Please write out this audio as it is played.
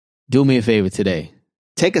Do me a favor today.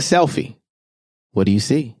 Take a selfie. What do you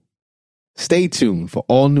see? Stay tuned for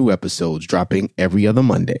all new episodes dropping every other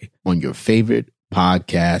Monday on your favorite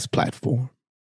podcast platform.